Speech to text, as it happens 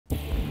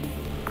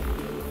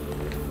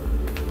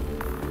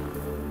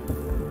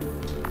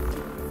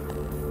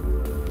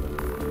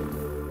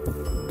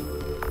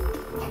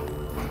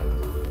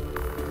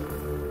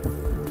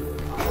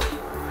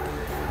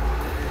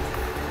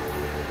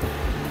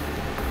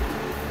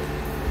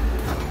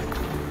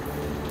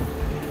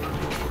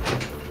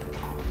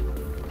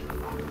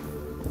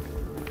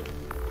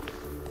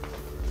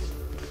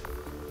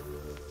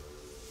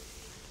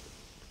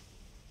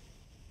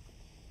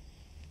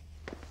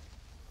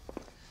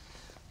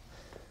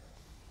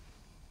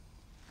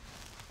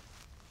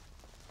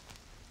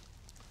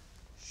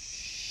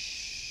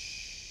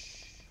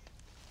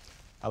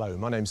Hello,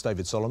 my name's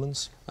David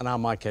Solomons. And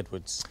I'm Mike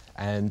Edwards.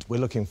 And we're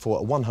looking for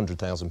a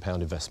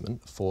 £100,000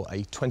 investment for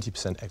a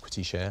 20%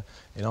 equity share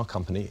in our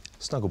company,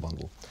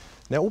 Snugglebundl.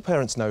 Now, all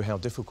parents know how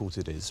difficult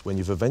it is when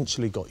you've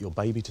eventually got your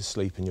baby to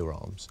sleep in your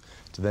arms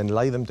to then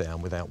lay them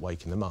down without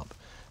waking them up.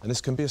 And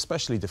this can be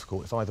especially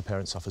difficult if either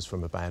parent suffers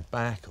from a bad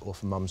back or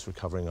for mum's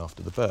recovering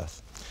after the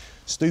birth.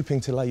 Stooping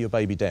to lay your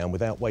baby down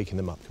without waking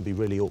them up can be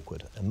really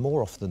awkward, and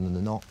more often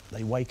than not,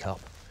 they wake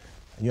up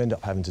and you end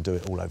up having to do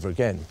it all over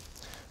again.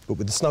 But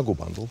with the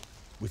Snugglebundl,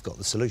 we've got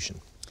the solution.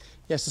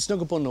 Yes, the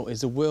Snugglebundl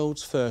is the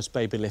world's first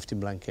baby lifting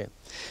blanket.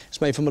 It's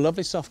made from a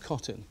lovely soft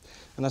cotton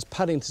and has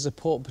padding to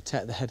support and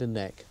protect the head and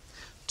neck,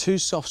 2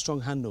 soft,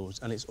 strong handles,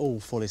 and it's all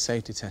fully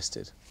safety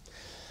tested.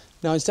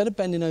 Now, instead of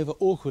bending over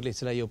awkwardly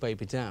to lay your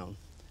baby down,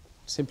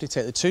 simply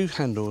take the 2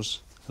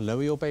 handles and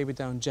lower your baby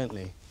down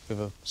gently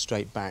with a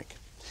straight back.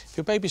 If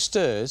your baby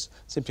stirs,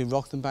 simply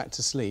rock them back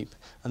to sleep,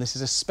 and this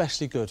is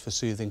especially good for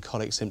soothing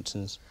colic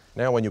symptoms.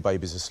 Now when your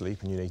baby's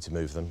asleep and you need to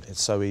move them,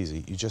 it's so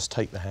easy. You just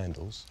take the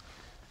handles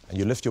and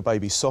you lift your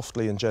baby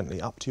softly and gently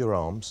up to your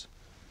arms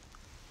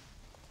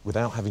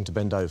without having to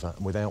bend over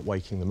and without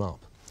waking them up.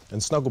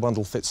 And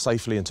Snugglebundl fits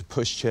safely into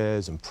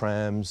pushchairs and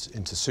prams,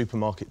 into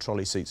supermarket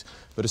trolley seats,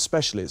 but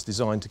especially it's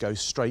designed to go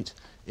straight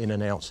in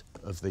and out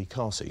of the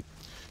car seat.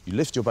 You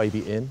lift your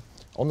baby in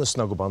on the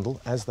Snugglebundl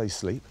as they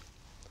sleep,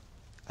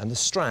 and the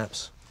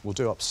straps will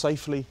do up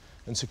safely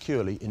and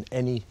securely in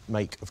any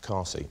make of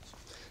car seat.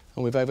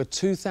 And with over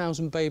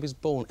 2,000 babies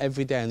born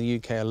every day in the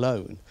UK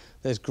alone,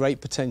 there's great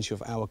potential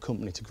for our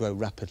company to grow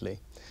rapidly.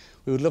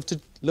 We would love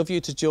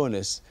you to join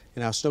us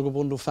in our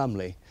Snugglebundl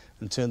family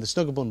and turn the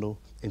Snugglebundl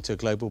into a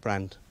global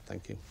brand.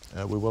 Thank you.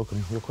 We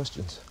welcome your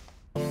questions.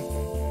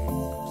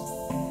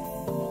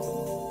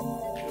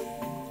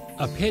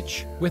 A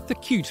pitch with the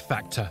cute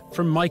factor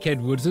from Mike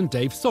Edwards and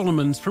Dave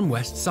Solomons from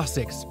West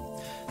Sussex.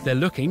 They're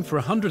looking for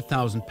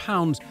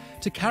 £100,000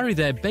 to carry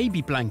their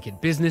baby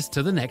blanket business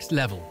to the next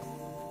level.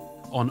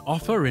 On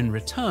offer in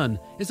return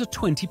is a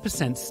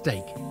 20%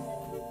 stake.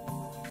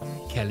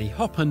 Kelly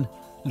Hoppen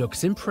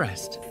looks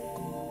impressed.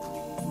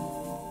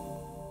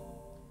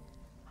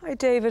 Hi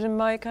David and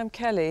Mike, I'm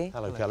Kelly.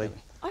 Hello, Kelly.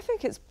 I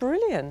think it's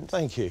brilliant.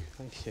 Thank you.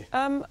 Thank you.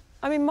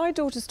 I mean, my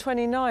daughter's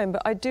 29,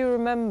 but I do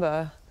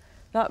remember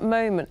that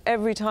moment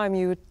every time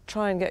you would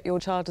try and get your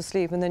child to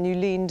sleep and then you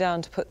lean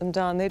down to put them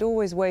down, they'd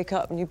always wake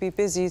up and you'd be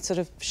busy sort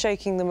of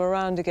shaking them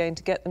around again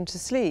to get them to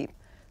sleep.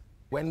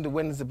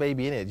 When's the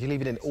baby in it? Do you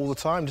leave it in all the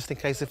time just in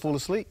case they fall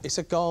asleep? It's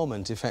a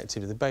garment,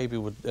 effectively. The baby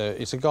would...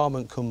 it's a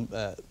garment come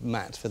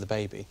mat for the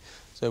baby.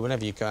 So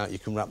whenever you go out, you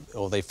can wrap...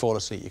 or they fall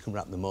asleep, you can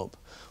wrap them up,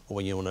 or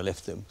when you want to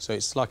lift them. So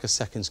it's like a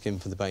second skin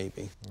for the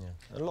baby.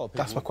 Yeah. A lot of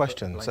people, that's my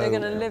question. They're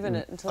going to live in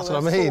it until that's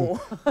what I mean.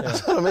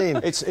 That's what I mean.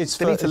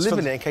 They need to live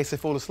in it in case they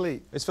fall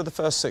asleep. It's for the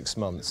first 6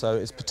 months, so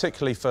it's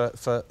particularly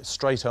for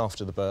straight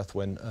after the birth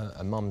when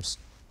a mum's,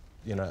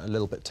 you know, a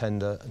little bit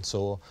tender and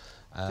sore.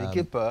 So you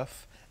give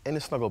birth in a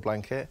snuggle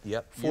blanket.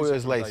 Yep. 4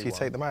 years later, you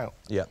take them out.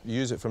 Yeah, you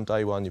use it from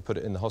day one, you put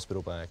it in the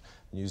hospital bag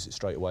and use it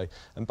straight away.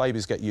 And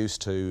babies get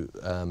used to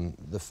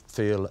the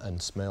feel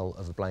and smell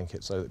of the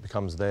blanket, so it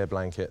becomes their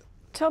blanket.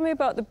 Tell me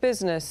about the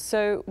business.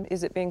 So,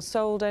 is it being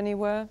sold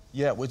anywhere?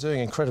 Yeah, we're doing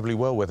incredibly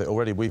well with it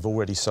already. We've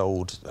already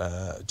sold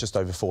just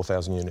over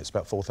 4,000 units,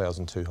 about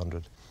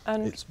 4,200.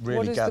 And it's really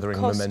what is gathering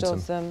the cost momentum.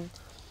 of them?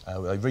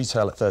 They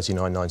retail at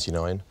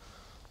 $39.99,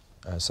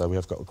 so we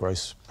have got a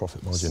gross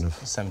profit margin of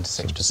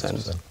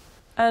 76%.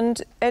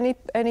 And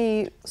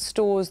any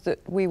stores that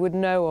we would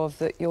know of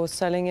that you're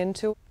selling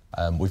into?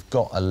 We've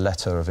got a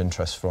letter of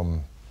interest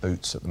from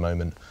Boots at the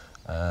moment,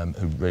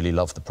 who really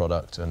love the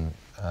product and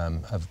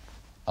have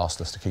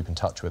asked us to keep in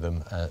touch with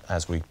them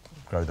as we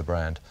grow the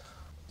brand.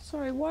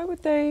 Sorry, why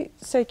would they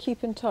say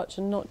keep in touch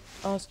and not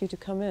ask you to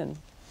come in?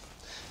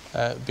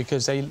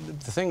 Because the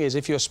thing is,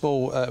 if you're a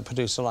small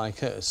producer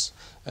like us,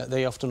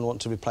 they often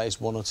want to replace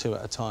 1 or 2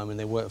 at a time, and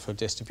they work for a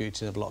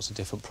distributor of lots of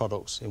different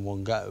products in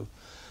one go.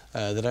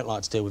 They don't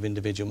like to deal with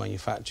individual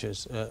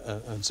manufacturers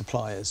and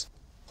suppliers.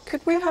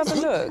 Could we have a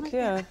look?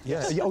 Yeah.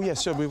 Yeah. Oh,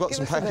 yes, sure. We've got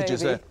some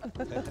packages there.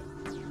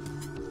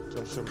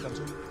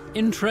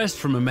 Interest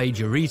from a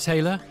major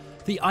retailer,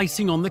 the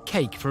icing on the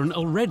cake for an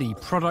already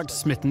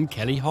product-smitten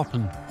Kelly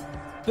Hoppen.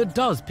 But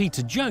does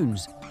Peter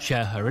Jones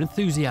share her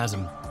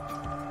enthusiasm?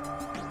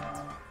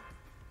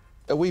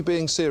 Are we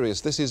being serious?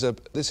 This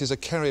is a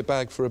carrier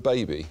bag for a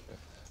baby,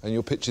 and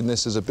you're pitching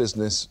this as a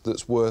business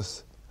that's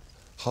worth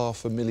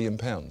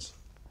 £500,000.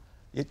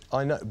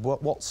 I know.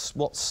 What's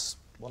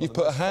You've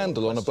put a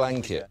handle on a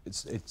blanket.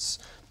 It's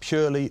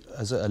purely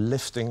as a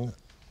lifting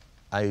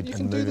aid. You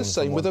can do the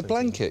same with a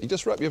blanket. You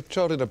just wrap your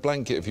child in a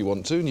blanket if you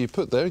want to, and you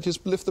put there, you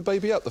just lift the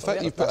baby up. The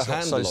fact you've put a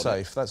handle on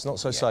it... That's not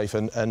so safe.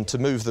 And to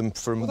move them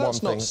from one thing...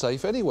 That's not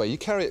safe anyway. You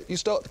carry it, you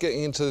start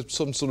getting into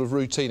some sort of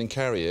routine and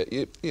carry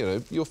it, you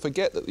know, you'll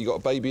forget that you've got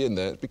a baby in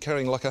there. It'd be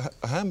carrying like a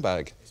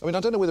handbag. I mean,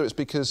 I don't know whether it's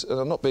because, and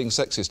I'm not being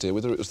sexist here,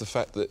 whether it was the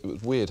fact that it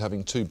was weird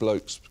having 2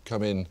 blokes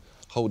come in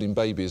holding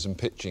babies and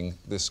pitching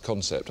this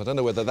concept. I don't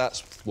know whether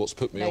that's what's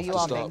put me off to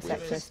start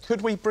with.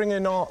 Could we bring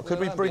in our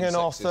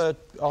third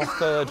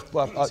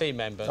team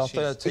member?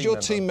 Is your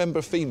team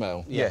member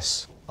female?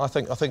 Yes. I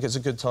think it's a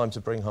good time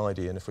to bring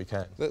Heidi in if we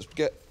can. Let's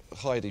get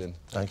Heidi in.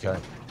 Okay.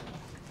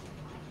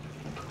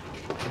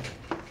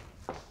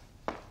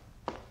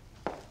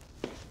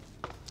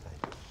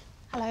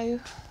 Hello,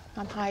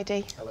 I'm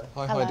Heidi. Hello.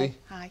 Hi, Heidi.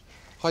 Hi.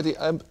 Heidi,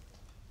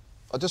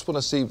 I just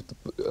want to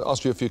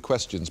ask you a few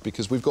questions,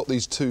 because we've got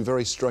these two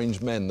very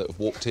strange men that have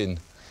walked in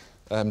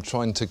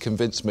trying to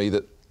convince me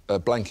that a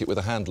blanket with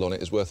a handle on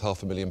it is worth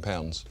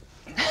 £500,000.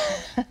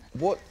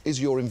 What is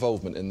your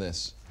involvement in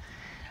this?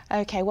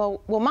 OK,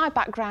 well, my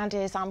background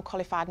is I'm a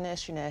qualified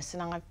nursery nurse,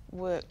 and I've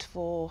worked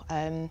for,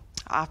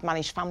 I've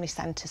managed family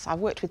centres. I've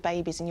worked with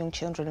babies and young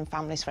children and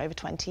families for over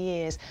 20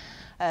 years.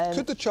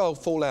 Could the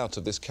child fall out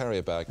of this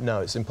carrier bag?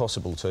 No, it's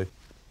impossible to.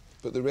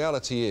 But the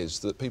reality is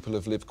that people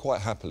have lived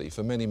quite happily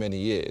for many, many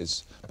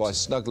years by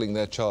snuggling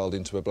their child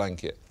into a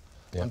blanket.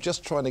 Yeah. I'm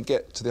just trying to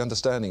get to the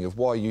understanding of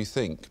why you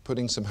think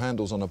putting some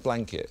handles on a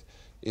blanket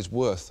is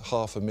worth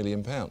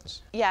 £500,000.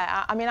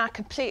 Yeah, I mean, I'm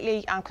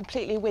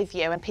completely with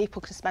you, and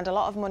people can spend a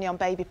lot of money on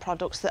baby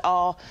products that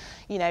are,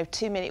 you know,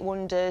 2-minute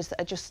wonders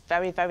that are just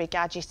very, very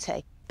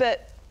gadgety.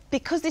 But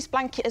because this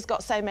blanket has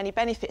got so many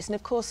benefits, and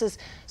of course there's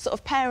sort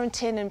of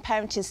parenting and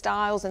parenting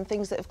styles and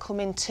things that have come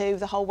into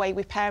the whole way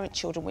we parent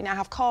children. We now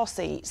have car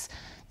seats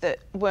that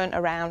weren't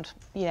around,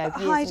 you know,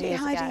 years ago.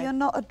 Heidi, you're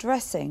not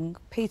addressing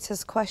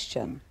Peter's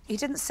question. He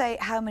didn't say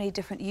how many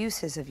different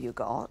uses have you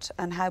got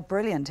and how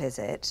brilliant is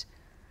it.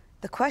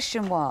 The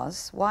question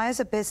was, why is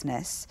a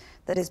business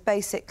that is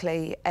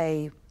basically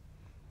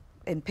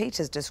in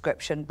Peter's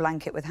description,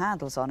 blanket with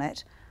handles on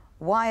it,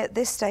 why at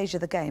this stage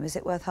of the game is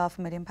it worth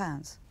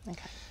 £500,000?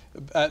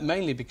 Okay.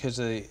 Mainly because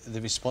of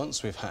the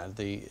response we've had,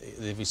 the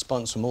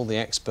response from all the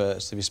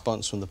experts, the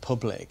response from the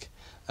public,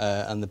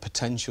 and the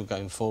potential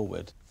going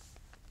forward.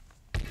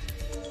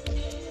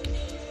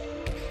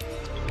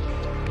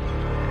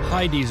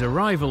 Heidi's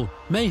arrival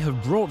may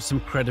have brought some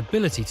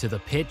credibility to the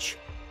pitch,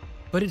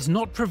 but it's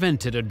not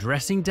prevented a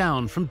dressing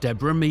down from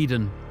Deborah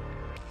Meaden.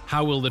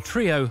 How will the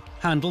trio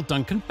handle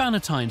Duncan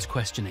Bannatyne's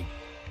questioning?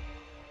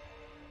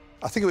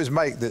 I think it was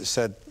Mike that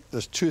said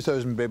there's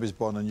 2,000 babies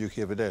born in the UK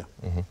every day.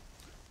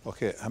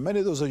 OK, how many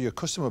of those are your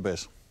customer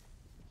base?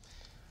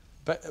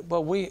 But,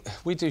 well, we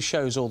do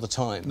shows all the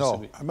time.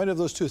 No, so how many of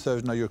those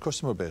 2,000 are your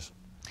customer base?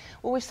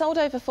 Well, we've sold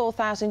over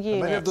 4,000 units.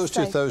 How many of those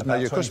 2,000 are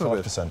your customer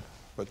base?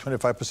 About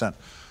 25%. So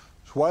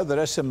why are the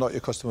rest of them not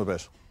your customer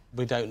base?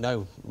 We don't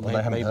know. Well,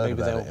 they haven't heard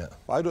about it yet.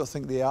 I don't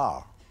think they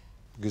are,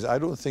 because I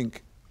don't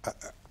think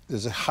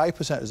there's a high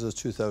percentage of those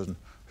 2,000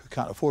 who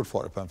can't afford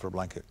 £40 for a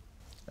blanket.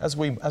 As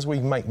we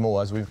make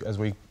more, as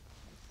we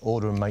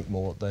order and make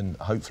more, then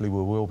hopefully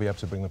we will be able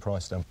to bring the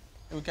price down.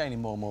 We're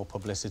gaining more and more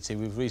publicity.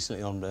 We've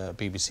recently on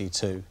BBC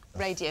 2.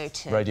 Radio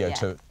 2. Radio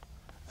 2.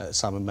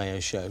 Simon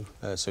Mayo's show,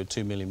 so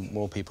 2 million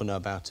more people know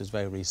about us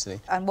very recently.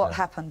 And what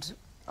happened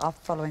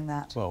following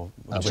that? Well,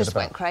 it just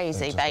went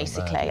crazy,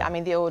 basically. I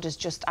mean, the orders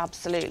just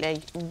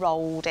absolutely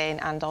rolled in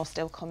and are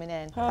still coming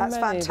in. That's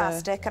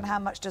fantastic. And how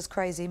much does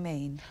crazy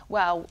mean?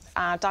 Well,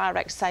 our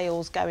direct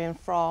sales going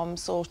from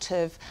sort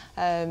of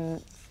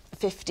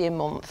 50 a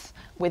month.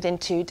 Within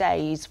 2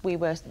 days, we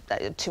were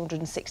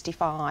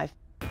 265.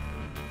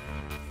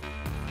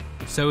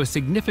 So a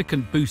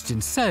significant boost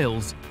in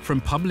sales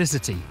from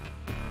publicity.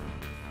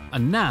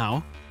 And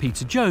now,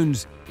 Peter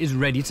Jones is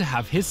ready to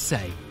have his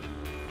say.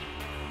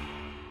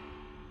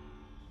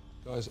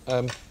 Guys,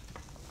 I've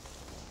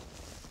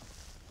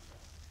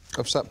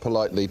sat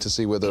politely to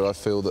see whether I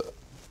feel that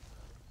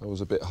I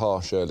was a bit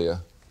harsh earlier.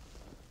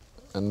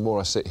 And the more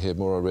I sit here, the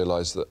more I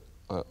realise that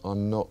I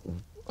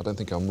don't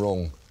think I'm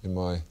wrong in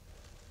my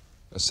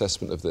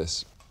assessment of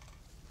this.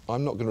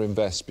 I'm not going to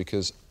invest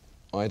because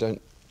I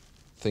don't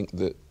think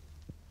that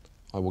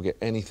I will get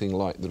anything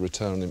like the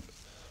return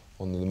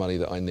on the money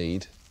that I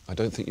need. I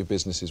don't think your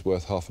business is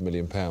worth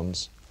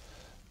 £500,000,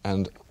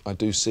 and I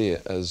do see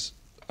it as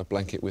a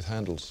blanket with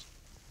handles.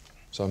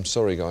 So I'm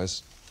sorry,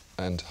 guys,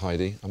 and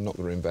Heidi, I'm not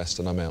going to invest,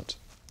 and I'm out.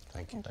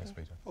 Thank you. Thanks,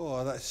 Peter.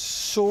 Oh, that's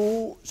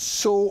so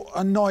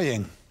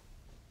annoying.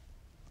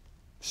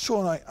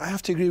 So annoying. I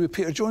have to agree with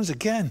Peter Jones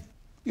again.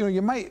 You know,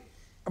 you might...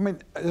 I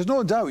mean, there's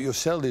no doubt you'll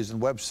sell these on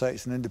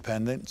websites and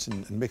independents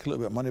and make a little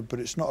bit of money, but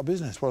it's not a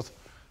business worth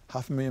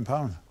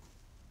 £500,000.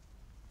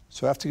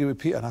 So I have to agree with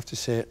Peter and I have to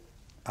say it.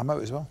 I'm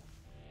out as well.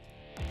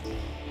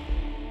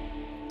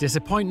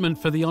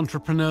 Disappointment for the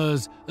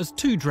entrepreneurs as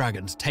two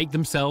dragons take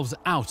themselves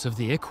out of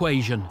the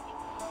equation.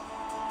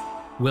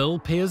 Will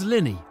Piers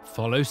Linney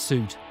follow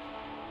suit?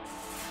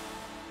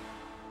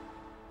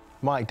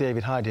 Mike,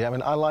 David, Heidi, I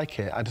mean, I like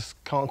it. I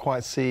just can't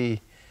quite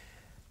see...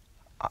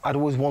 I'd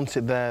always want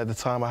it there at the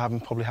time. I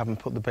probably haven't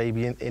put the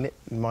baby in it,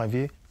 in my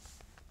view.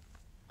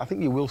 I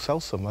think you will sell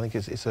some. I think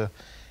it's a...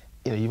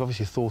 You know, you've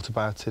obviously thought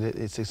about it.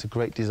 It's a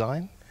great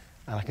design,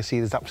 and I can see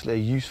there's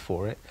absolutely a use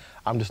for it.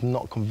 I'm just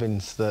not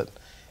convinced that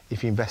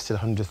if you invested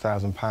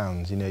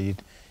 £100,000, you know,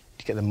 you'd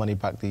get the money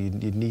back that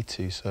you'd need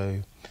to. So,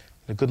 you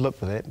know, good luck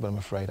with it, but I'm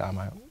afraid I'm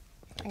out.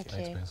 Thank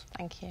you. Thanks,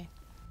 Thank you.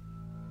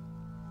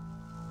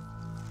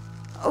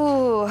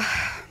 Oh,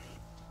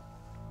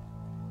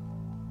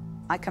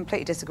 I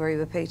completely disagree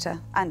with Peter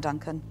and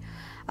Duncan.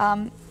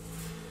 And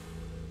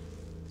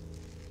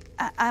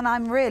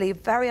I'm really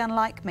very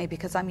unlike me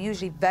because I'm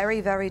usually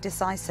very, very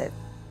decisive.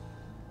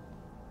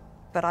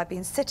 But I've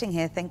been sitting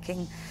here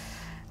thinking,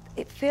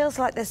 it feels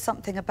like there's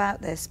something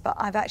about this, but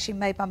I've actually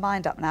made my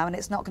mind up now and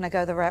it's not going to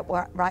go the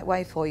right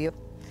way for you.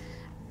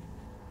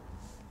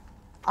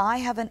 I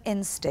have an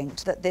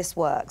instinct that this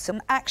works.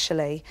 And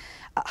actually,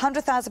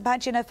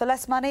 £100,000, you know, for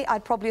less money,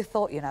 I'd probably have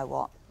thought, you know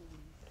what,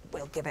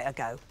 we'll give it a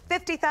go.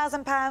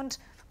 £50,000,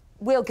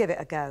 we'll give it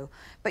a go.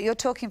 But you're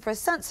talking for a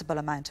sensible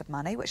amount of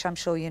money, which I'm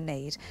sure you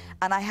need.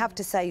 And I have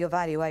to say your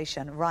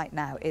valuation right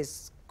now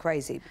is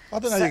crazy. I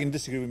don't know how you can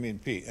disagree with me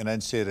and Pete and then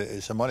say that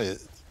it's the money,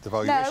 the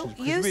valuation.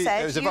 No, you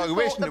said it was a you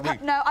valuation thought that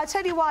we... No, I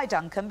tell you why,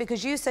 Duncan,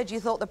 because you said you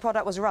thought the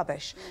product was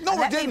rubbish. No,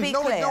 and I didn't.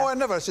 No, I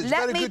never. I said it's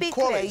very good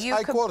quality, it's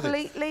high quality. Let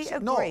me be clear, you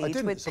completely No, I agreed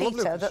didn't. with It's lovely.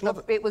 Peter It's that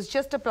lovely. it was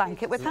just a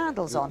blanket with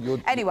handles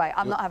on. Anyway,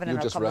 I'm not having you're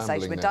another just conversation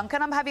rambling with now.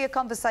 Duncan. I'm having a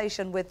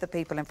conversation with the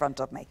people in front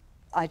of me.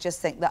 I just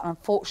think that,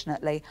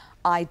 unfortunately,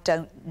 I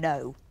don't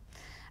know.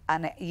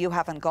 And you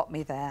haven't got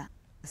me there.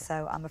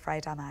 So I'm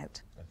afraid I'm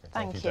out. Okay,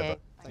 Thank you. Deborah.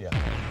 Yeah.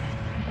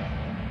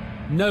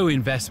 No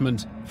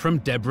investment from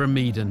Deborah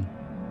Meaden.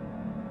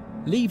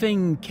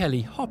 Leaving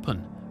Kelly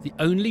Hoppen, the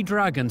only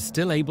dragon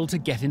still able to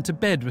get into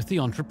bed with the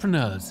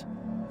entrepreneurs.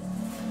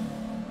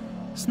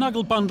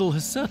 Snugglebundl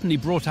has certainly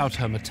brought out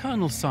her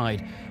maternal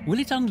side. Will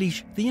it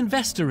unleash the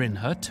investor in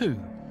her too?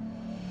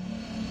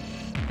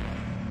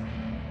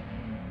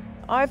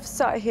 I've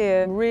sat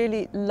here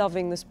really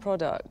loving this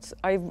product.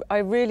 I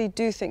really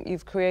do think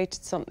you've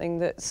created something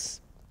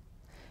that's,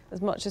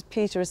 as much as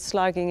Peter is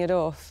slagging it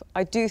off,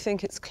 I do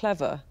think it's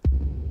clever.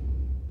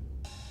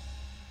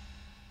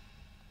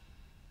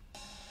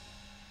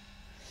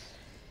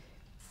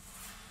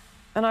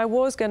 And I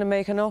was going to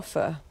make an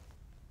offer,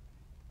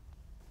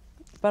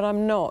 but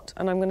I'm not,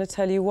 and I'm going to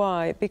tell you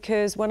why.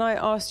 Because when I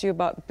asked you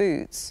about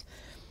boots,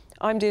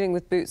 I'm dealing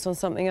with boots on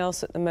something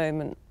else at the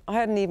moment. I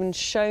hadn't even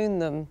shown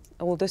them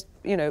all this,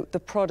 you know, the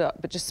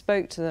product, but just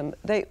spoke to them.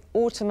 They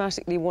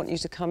automatically want you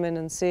to come in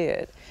and see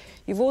it.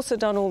 You've also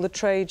done all the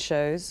trade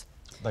shows.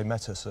 They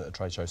met us at a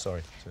trade show,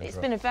 sorry. It's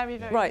been a very,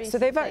 very Right, so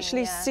they've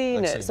actually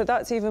seen it, so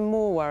that's even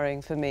more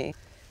worrying for me.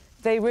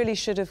 They really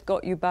should have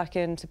got you back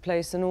in to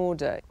place an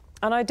order.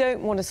 And I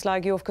don't want to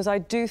slag you off because I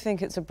do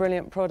think it's a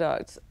brilliant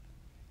product.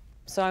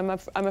 So I'm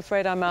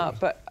afraid I'm out,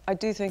 but I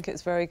do think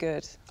it's very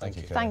good. Thank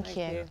you, Kelly. Thank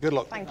you. Good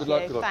luck. Thank Good you.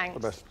 luck. Good luck. Thanks. The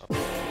best.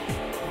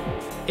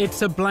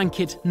 It's a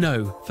blanket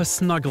no for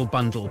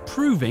Snugglebundl,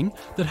 proving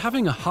that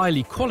having a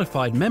highly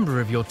qualified member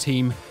of your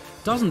team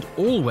doesn't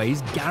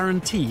always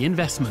guarantee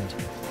investment.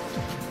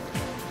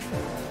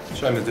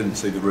 Shame I didn't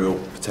see the real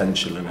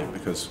potential in it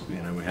because,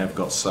 you know, we have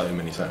got so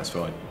many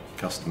satisfied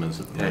customers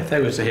at the moment. If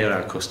they were to hear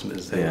our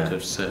customers, they would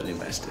have certainly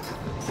invested.